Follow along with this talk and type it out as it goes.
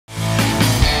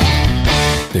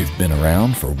They've been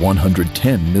around for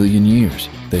 110 million years.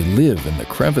 They live in the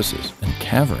crevices and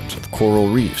caverns of coral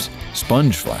reefs,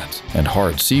 sponge flats, and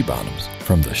hard sea bottoms,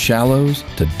 from the shallows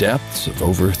to depths of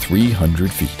over 300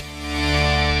 feet.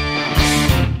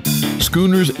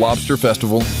 Schooners Lobster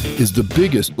Festival is the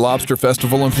biggest lobster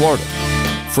festival in Florida.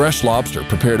 Fresh lobster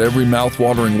prepared every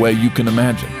mouth-watering way you can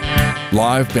imagine.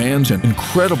 Live bands and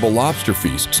incredible lobster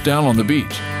feasts down on the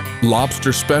beach.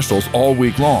 Lobster specials all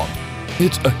week long.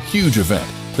 It's a huge event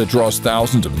that draws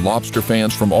thousands of lobster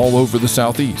fans from all over the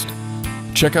Southeast.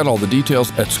 Check out all the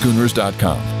details at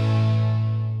schooners.com.